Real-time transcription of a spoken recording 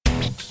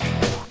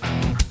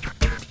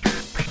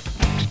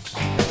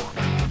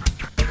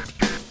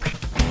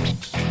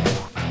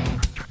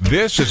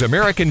This is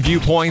American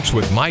Viewpoints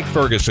with Mike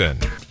Ferguson.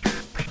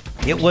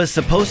 It was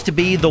supposed to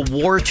be the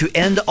war to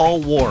end all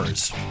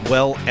wars.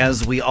 Well,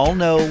 as we all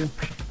know,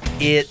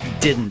 it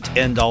didn't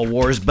end all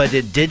wars, but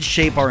it did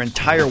shape our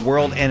entire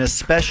world and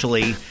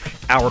especially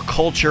our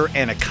culture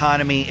and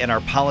economy and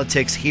our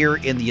politics here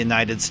in the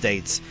United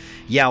States.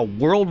 Yeah,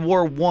 World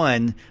War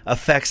I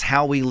affects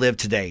how we live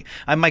today.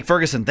 I'm Mike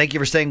Ferguson. Thank you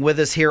for staying with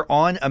us here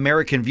on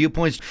American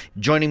Viewpoints.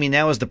 Joining me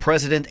now is the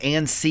president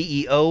and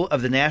CEO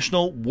of the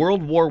National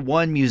World War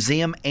I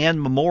Museum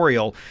and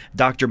Memorial,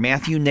 Dr.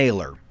 Matthew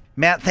Naylor.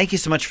 Matt, thank you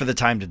so much for the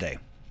time today.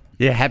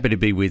 Yeah, happy to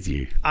be with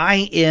you.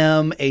 I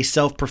am a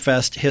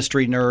self-professed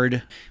history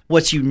nerd.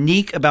 What's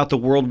unique about the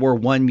World War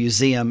I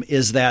Museum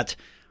is that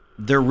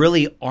there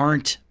really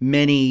aren't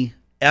many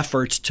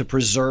efforts to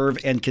preserve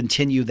and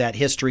continue that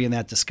history and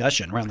that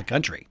discussion around the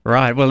country.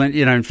 Right. Well,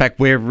 in fact,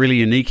 we're really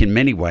unique in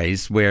many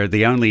ways. We're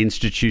the only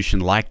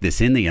institution like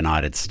this in the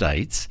United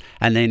States.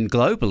 And then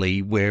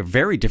globally, we're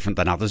very different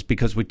than others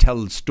because we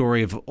tell the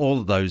story of all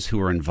of those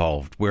who are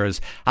involved. Whereas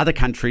other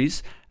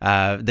countries,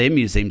 their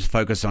museums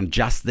focus on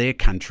just their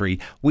country.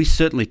 We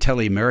certainly tell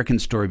the American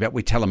story, but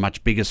we tell a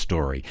much bigger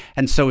story.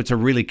 And so it's a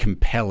really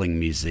compelling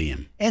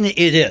museum. And it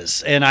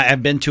is. And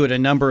I've been to it a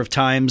number of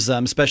times,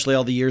 especially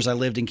all the years I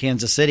lived in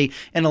Kansas City.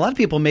 And a lot of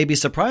people may be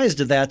surprised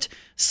that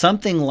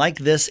something like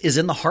this is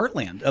in the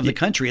heartland of the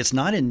country. It's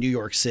not in New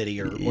York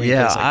City or any place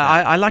like that.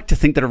 I like to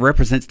think that it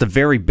represents the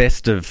very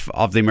best of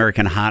the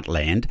American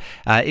heartland.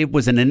 It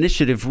was an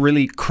initiative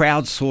really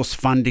crowdsourced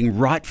funding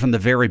right from the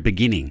very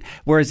beginning.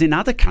 Whereas in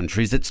other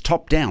countries, it's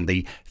top down.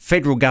 The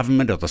federal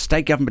government or the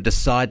state government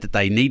decide that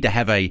they need to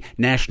have a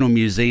national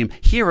museum.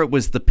 Here it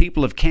was the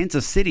people of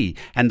Kansas City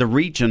and the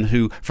region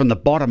who, from the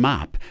bottom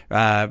up,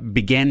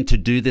 began to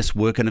do this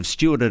work and have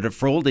stewarded it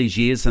for all these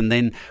years. And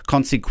then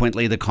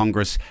consequently, the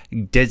Congress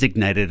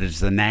designated it as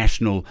the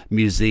National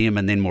Museum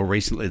and then more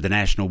recently the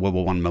National World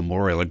War I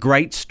Memorial. A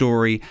great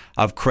story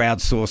of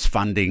crowdsourced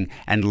funding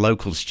and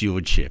local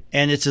stewardship.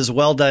 And it's as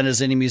well done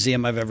as any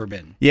museum I've ever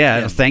been.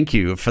 Yeah, thank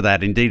you for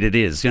that. Indeed it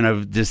is.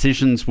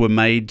 Decisions were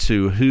made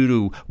to who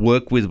to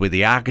work with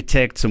the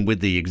architects and with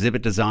the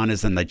exhibit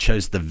designers, and they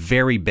chose the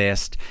very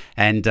best.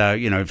 And,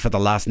 for the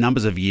last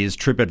numbers of years,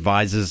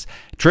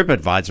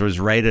 TripAdvisor has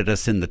rated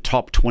us in the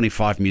top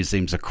 25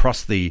 museums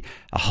across the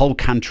whole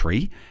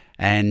country.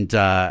 And,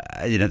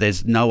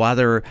 there's no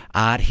other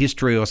art,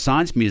 history or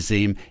science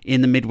museum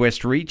in the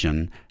Midwest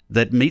region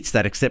that meets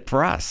that except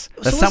for us.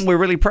 That's something we're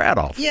really proud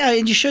of. Yeah,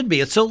 and you should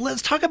be. So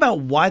let's talk about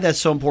why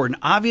that's so important.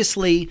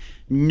 Obviously,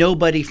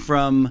 nobody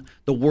from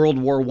the World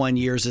War I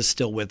years is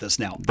still with us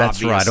now. That's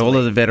obviously. Right. All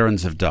of the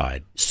veterans have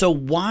died. So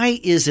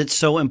why is it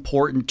so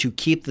important to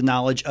keep the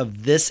knowledge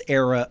of this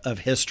era of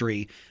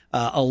history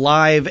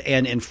alive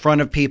and in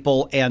front of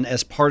people and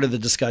as part of the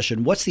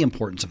discussion? What's the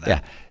importance of that?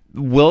 Yeah.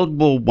 World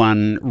War I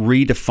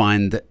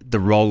redefined the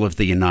role of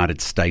the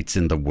United States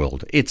in the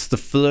world. It's the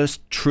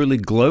first truly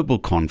global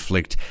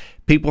conflict.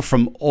 People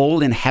from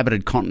all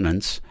inhabited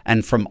continents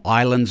and from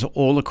islands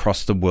all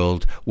across the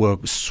world were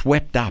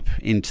swept up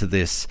into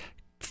this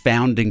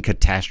founding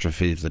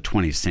catastrophe of the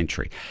 20th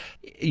century.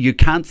 You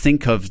can't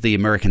think of the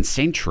American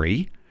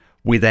century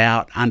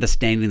without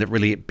understanding that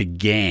really it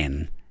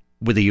began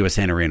with the US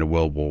entering into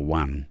World War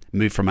I,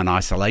 moved from an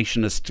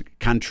isolationist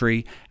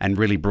country and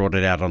really brought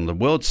it out on the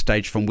world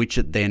stage, from which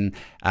it then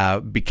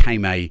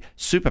became a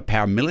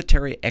superpower,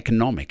 military,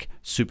 economic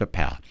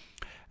superpower.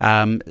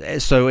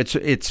 So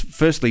it's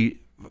firstly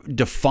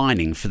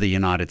defining for the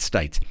United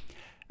States.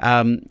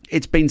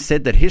 It's been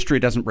said that history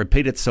doesn't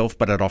repeat itself,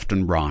 but it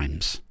often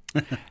rhymes.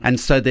 And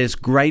so there's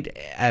great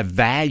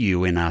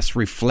value in us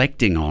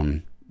reflecting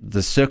on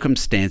the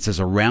circumstances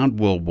around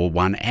World War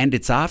I and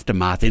its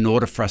aftermath in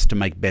order for us to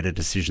make better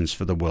decisions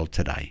for the world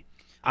today.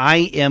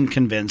 I am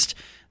convinced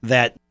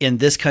that in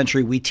this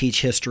country we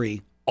teach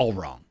history all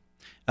wrong.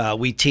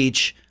 We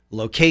teach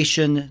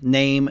location,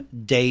 name,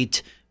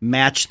 date,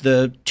 match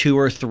the 2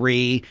 or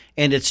 3,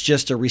 and it's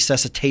just a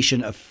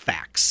resuscitation of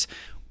facts.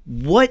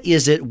 What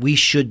is it we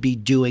should be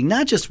doing,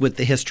 not just with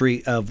the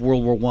history of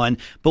World War I,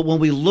 but when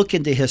we look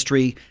into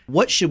history,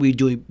 what should we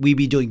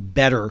be doing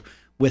better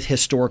with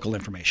historical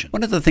information?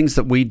 One of the things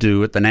that we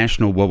do at the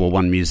National World War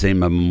I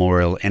Museum and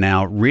Memorial in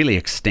our really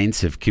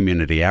extensive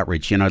community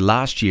outreach,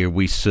 last year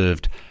we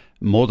served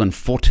more than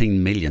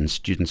 14 million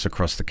students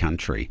across the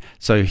country.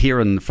 So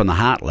here from the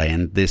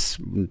heartland, this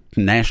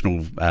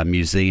National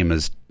Museum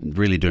is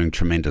really doing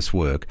tremendous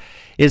work,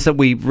 is that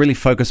we really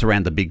focus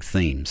around the big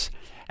themes.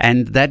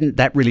 And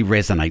that really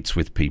resonates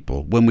with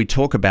people. When we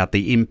talk about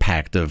the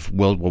impact of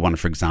World War I,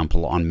 for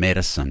example, on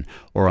medicine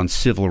or on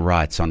civil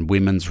rights, on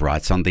women's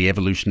rights, on the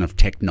evolution of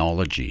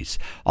technologies,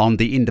 on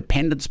the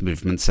independence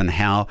movements and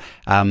how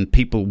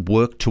people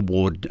work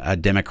toward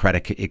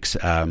democratic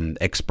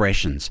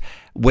expressions,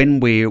 when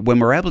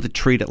we're able to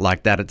treat it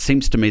like that, it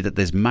seems to me that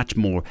there's much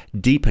more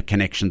deeper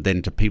connection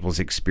than to people's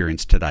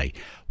experience today.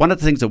 One of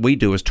the things that we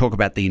do is talk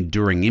about the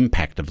enduring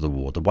impact of the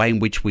war, the way in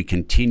which we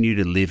continue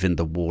to live in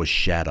the war's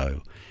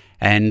shadow.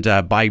 And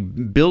by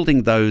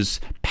building those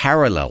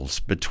parallels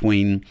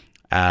between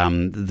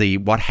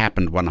what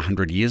happened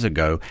 100 years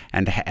ago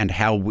and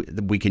how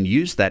we can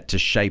use that to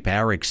shape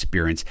our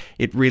experience.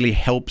 It really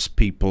helps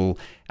people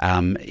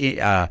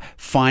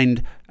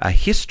find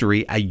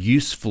history a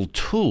useful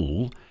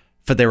tool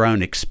for their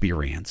own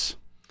experience.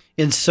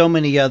 In so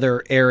many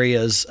other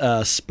areas,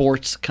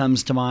 sports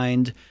comes to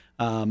mind,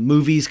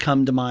 movies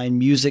come to mind,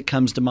 music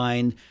comes to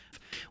mind.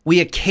 We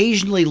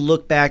occasionally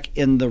look back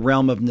in the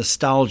realm of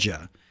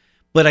nostalgia,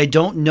 but I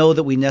don't know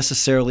that we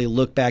necessarily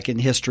look back in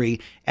history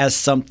as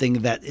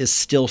something that is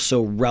still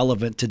so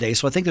relevant today.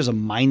 So I think there's a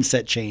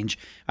mindset change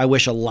I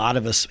wish a lot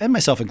of us, and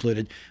myself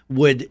included,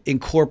 would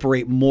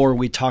incorporate more when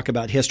we talk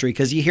about history.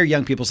 Because you hear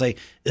young people say,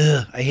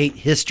 "Ugh, I hate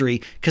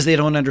history," because they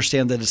don't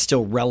understand that it's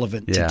still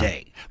relevant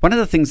today. One of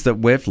the things that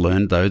we've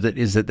learned, though,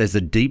 is that there's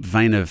a deep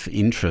vein of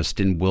interest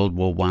in World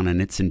War I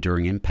and its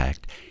enduring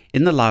impact.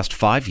 In the last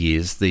 5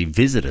 years, the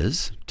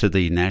visitors to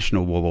the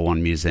National World War I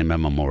Museum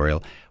and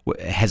Memorial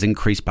has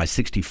increased by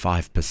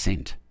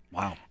 65%.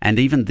 Wow. And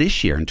even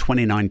this year, in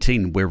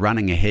 2019, we're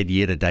running ahead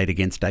year to date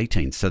against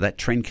 18. So that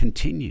trend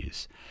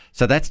continues.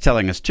 So that's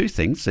telling us two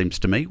things, seems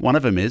to me. One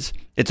of them is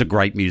it's a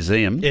great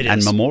museum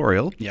and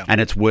memorial, and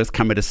it's worth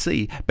coming to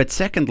see. But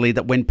secondly,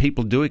 that when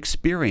people do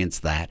experience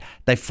that,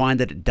 they find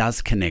that it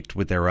does connect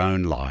with their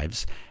own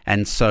lives.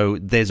 And so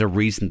there's a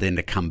reason then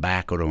to come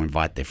back or to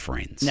invite their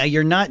friends. Now,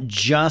 you're not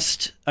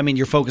just,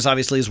 your focus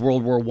obviously is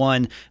World War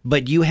I,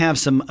 but you have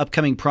some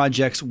upcoming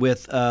projects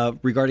with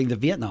regarding the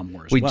Vietnam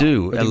War as well. We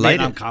do. The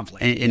Vietnam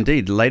conflict.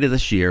 Indeed. Later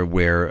this year,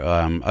 we're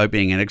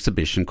opening an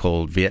exhibition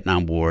called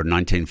Vietnam War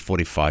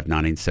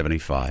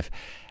 1945-1975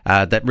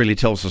 that really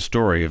tells the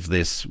story of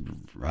this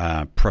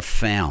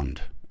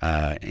profound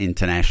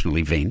international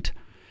event.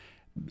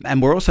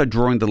 And we're also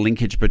drawing the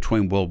linkage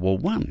between World War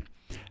I.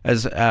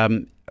 As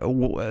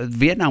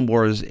Vietnam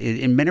War is,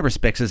 in many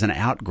respects, is an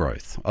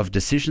outgrowth of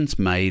decisions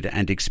made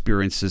and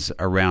experiences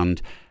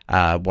around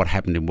what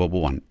happened in World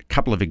War I. A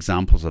couple of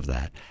examples of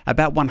that.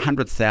 About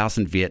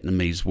 100,000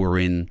 Vietnamese were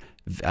in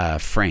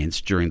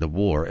France during the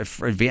war.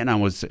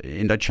 Vietnam was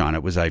Indochina.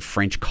 It was a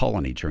French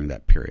colony during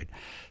that period.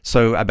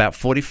 So about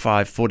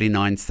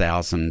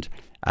 49,000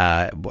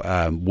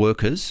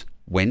 workers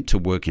went to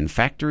work in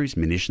factories,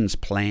 munitions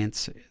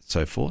plants,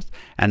 so forth.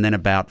 And then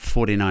about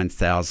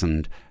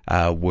 49,000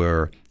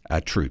 were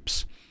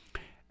troops.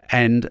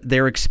 And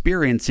their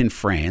experience in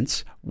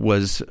France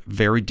was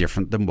very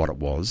different than what it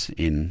was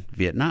in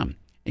Vietnam,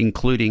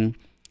 including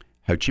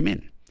Ho Chi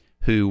Minh,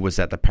 who was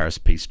at the Paris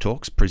Peace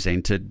Talks,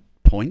 presented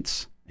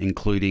points,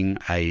 including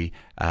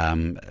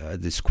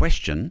this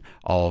question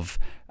of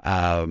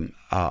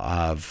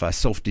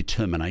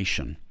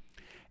self-determination.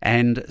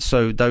 And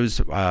so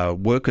those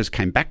workers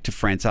came back to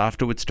France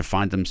afterwards to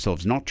find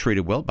themselves not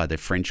treated well by their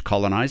French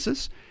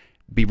colonizers.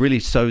 Be really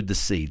sowed the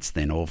seeds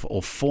then, or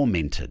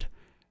fomented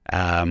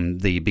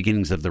the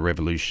beginnings of the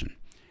revolution.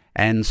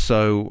 And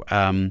so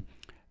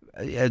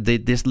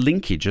this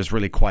linkage is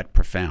really quite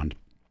profound.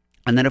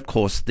 And then, of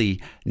course,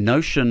 the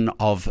notion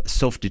of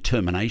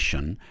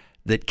self-determination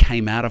that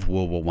came out of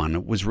World War I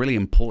was really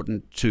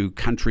important to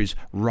countries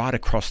right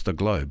across the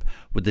globe.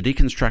 With the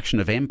deconstruction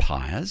of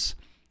empires,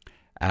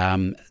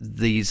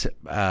 these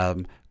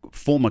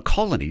former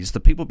colonies, the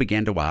people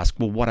began to ask,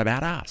 well, what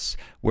about us?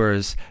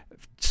 Whereas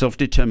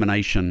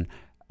self-determination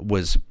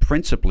was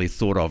principally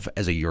thought of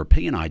as a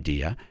European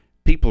idea,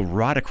 people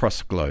right across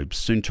the globe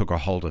soon took a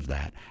hold of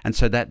that. And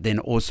so that then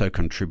also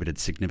contributed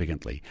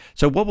significantly.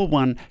 So World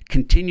War I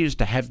continues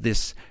to have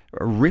this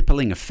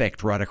rippling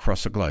effect right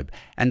across the globe.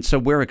 And so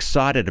we're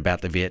excited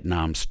about the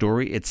Vietnam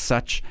story. It's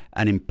such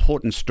an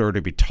important story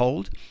to be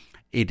told.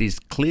 It is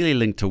clearly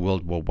linked to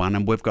World War I,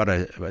 and we've got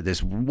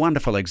this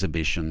wonderful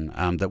exhibition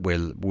that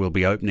we'll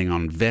be opening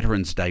on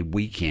Veterans Day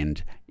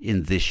weekend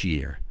in this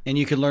year. And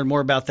you can learn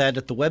more about that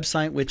at the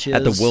website, which is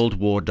at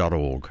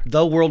theworldwar.org.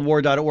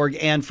 Theworldwar.org.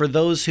 And for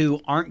those who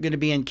aren't going to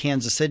be in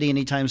Kansas City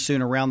anytime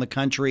soon, around the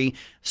country,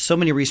 so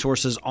many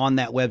resources on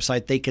that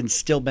website, they can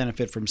still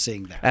benefit from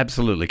seeing that.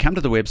 Absolutely. Come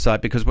to the website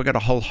because we've got a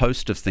whole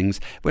host of things.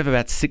 We have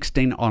about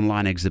 16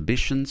 online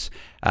exhibitions.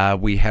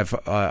 We have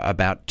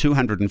about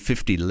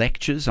 250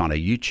 lectures on a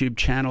YouTube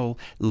channel,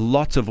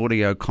 lots of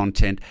audio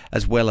content,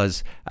 as well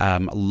as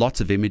lots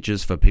of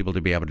images for people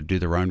to be able to do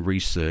their own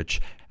research.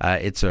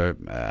 It's a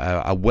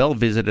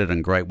well-visited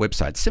and great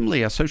website.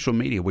 Similarly, our social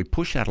media, we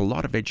push out a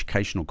lot of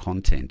educational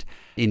content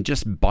in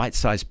just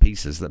bite-sized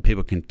pieces that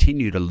people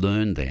continue to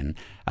learn then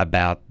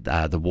about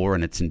the war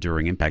and its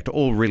enduring impact.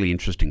 All really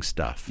interesting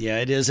stuff. Yeah,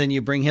 it is. And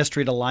you bring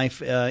history to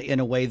life in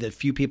a way that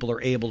few people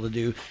are able to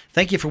do.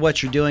 Thank you for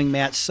what you're doing,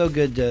 Matt. So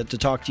good to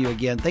talk to you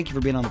again. Thank you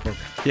for being on the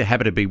program. Yeah,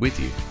 happy to be with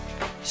you.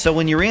 So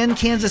when you're in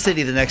Kansas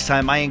City the next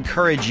time, I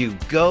encourage you,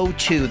 go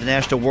to the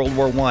National World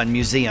War I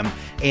Museum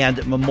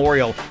and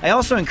Memorial. I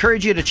also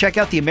encourage you to check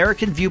out the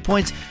American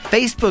Viewpoints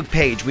Facebook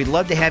page. We'd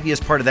love to have you as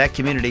part of that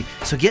community,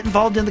 so get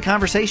involved in the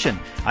conversation.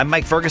 I'm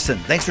Mike Ferguson.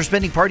 Thanks for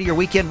spending part of your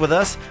weekend with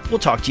us. We'll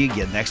talk to you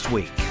again next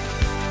week.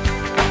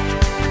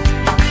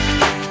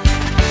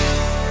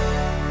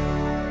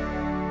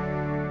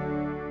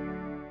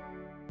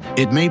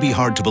 It may be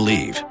hard to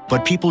believe,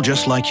 but people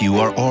just like you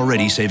are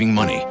already saving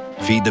money.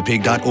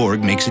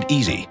 FeedThePig.org makes it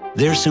easy.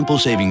 Their simple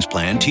savings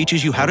plan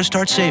teaches you how to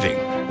start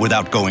saving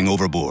without going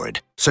overboard.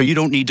 So you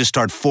don't need to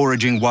start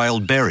foraging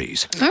wild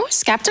berries. I was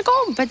skeptical,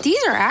 but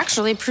these are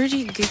actually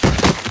pretty good.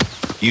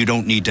 You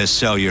don't need to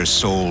sell your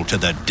soul to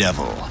the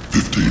devil.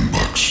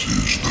 $15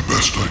 is the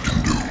best I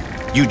can do.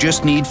 You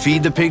just need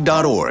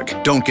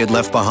FeedThePig.org. Don't get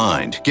left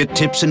behind. Get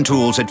tips and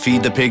tools at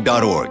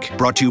FeedThePig.org.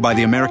 Brought to you by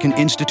the American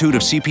Institute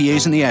of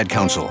CPAs and the Ad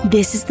Council.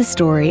 This is the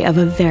story of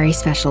a very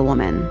special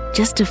woman.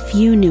 Just a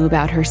few knew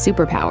about her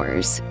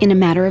superpowers. In a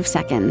matter of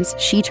seconds,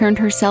 she turned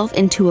herself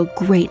into a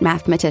great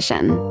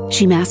mathematician.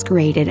 She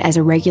masqueraded as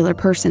a regular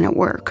person at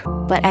work,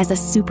 but as a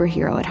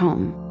superhero at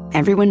home.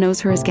 Everyone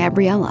knows her as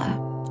Gabriella.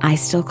 I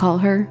still call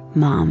her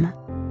Mom.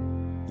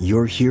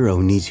 Your hero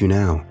needs you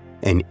now,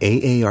 and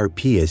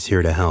AARP is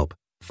here to help.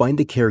 Find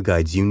the care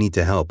guides you need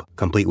to help,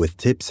 complete with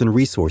tips and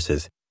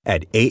resources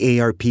at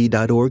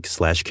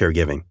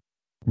aarp.org/caregiving.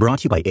 Brought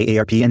to you by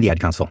AARP and the Ad Council.